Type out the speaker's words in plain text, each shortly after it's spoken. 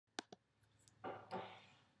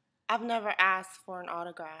I've never asked for an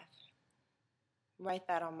autograph. Write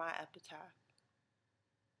that on my epitaph.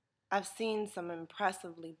 I've seen some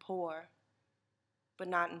impressively poor, but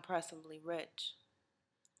not impressively rich.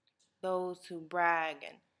 Those who brag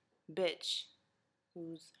and bitch,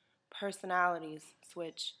 whose personalities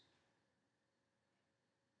switch.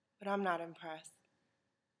 But I'm not impressed.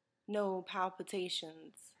 No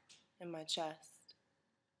palpitations in my chest.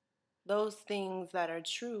 Those things that are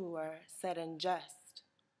true are said in jest.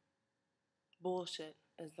 Bullshit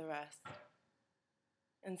is the rest.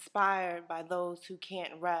 Inspired by those who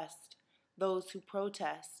can't rest, those who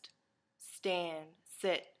protest, stand,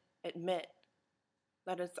 sit, admit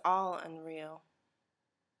that it's all unreal.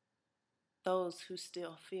 Those who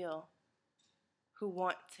still feel, who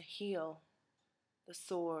want to heal the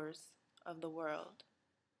sores of the world.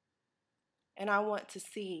 And I want to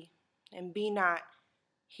see and be not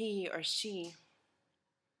he or she,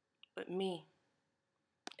 but me,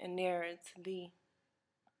 and nearer to thee.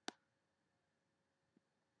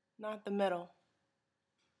 Not the middle,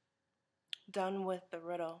 done with the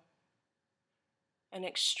riddle. An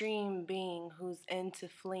extreme being who's into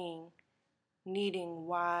fleeing, needing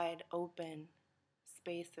wide open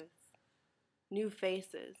spaces. New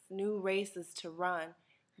faces, new races to run,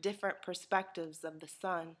 different perspectives of the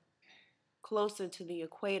sun. Closer to the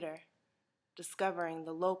equator, discovering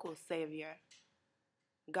the local savior.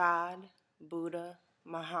 God, Buddha,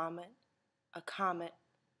 Muhammad, a comet,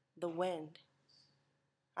 the wind.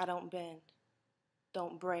 I don't bend,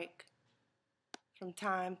 don't break. From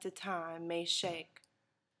time to time may shake,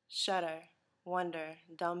 shudder, wonder,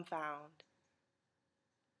 dumbfound,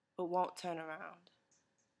 but won't turn around.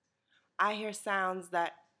 I hear sounds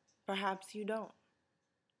that perhaps you don't,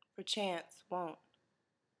 perchance won't.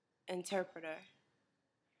 Interpreter.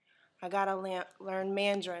 I gotta learn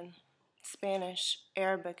Mandarin, Spanish,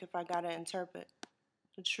 Arabic if I gotta interpret.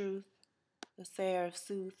 The truth, the sayer of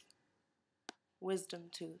sooth, wisdom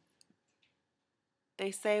tooth.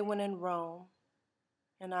 They say when in Rome,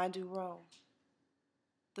 and I do roam.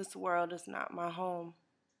 This world is not my home.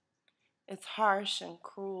 It's harsh and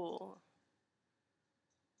cruel,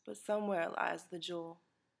 but somewhere lies the jewel.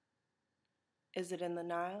 Is it in the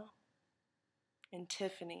Nile? In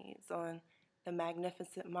Tiffany's on the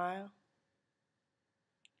Magnificent Mile?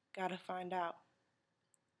 Gotta find out.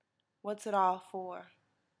 What's it all for?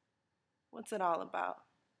 What's it all about?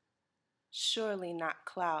 Surely not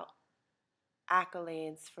clout,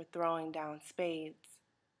 accolades for throwing down spades,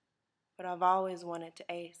 but I've always wanted to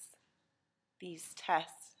ace these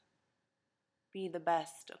tests, be the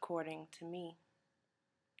best according to me.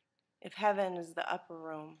 If heaven is the upper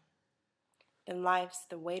room, then life's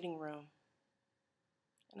the waiting room,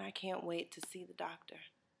 and I can't wait to see the doctor,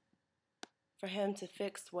 for him to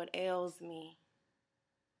fix what ails me.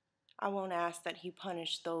 I won't ask that he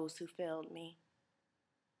punish those who failed me,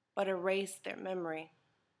 but erase their memory,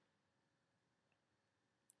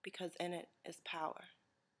 because in it is power.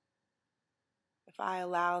 If I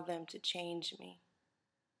allow them to change me,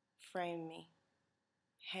 frame me,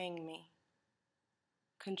 hang me,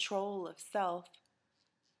 control of self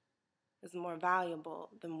is more valuable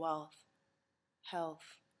than wealth,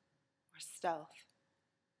 health, or stealth.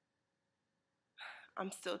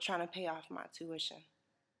 I'm still trying to pay off my tuition,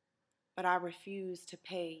 but I refuse to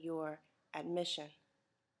pay your admission.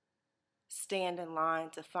 Stand in line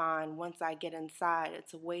to find once I get inside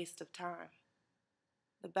it's a waste of time.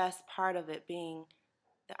 The best part of it being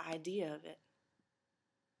the idea of it.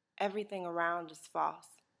 Everything around is false,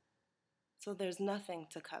 so there's nothing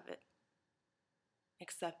to covet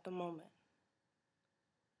except the moment.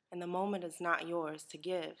 And the moment is not yours to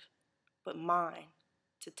give, but mine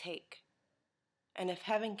to take. And if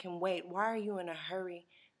heaven can wait, why are you in a hurry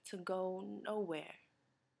to go nowhere?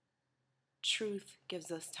 Truth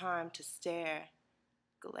gives us time to stare,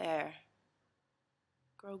 glare,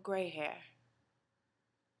 grow gray hair.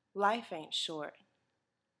 Life ain't short.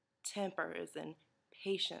 Tempers and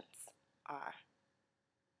patience are.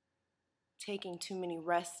 Taking too many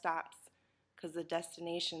rest stops because the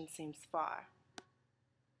destination seems far.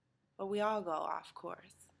 But we all go off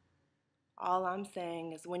course. All I'm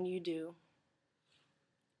saying is when you do,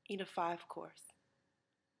 eat a 5-course.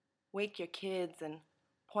 Wake your kids and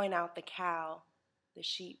point out the cow, the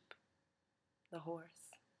sheep, the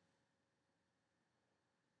horse.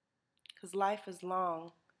 'Cause life is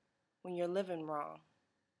long when you're living wrong,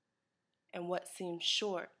 and what seems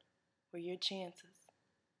short were your chances.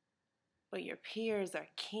 But your peers are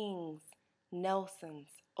kings, Nelsons,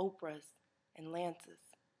 Oprahs, and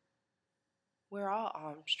Lances. We're all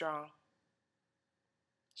Armstrong,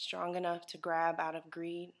 strong enough to grab out of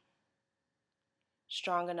greed,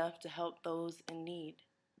 strong enough to help those in need.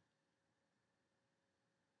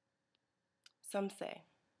 Some say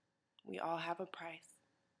we all have a price.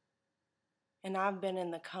 And I've been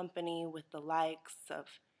in the company with the likes of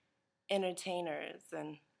entertainers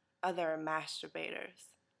and other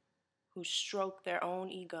masturbators who stroke their own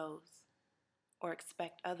egos or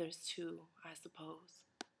expect others to, I suppose.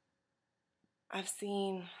 I've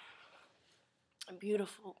seen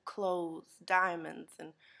beautiful clothes, diamonds,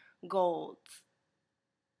 and golds.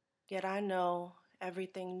 Yet I know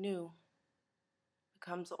everything new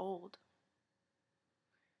becomes old.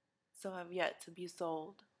 So I've yet to be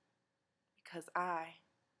sold because I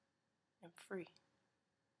am free.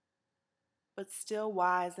 But still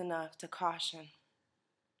wise enough to caution.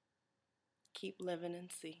 Keep living and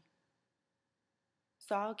see.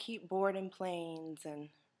 So I'll keep boarding planes and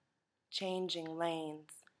changing lanes,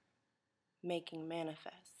 making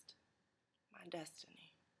manifest my destiny.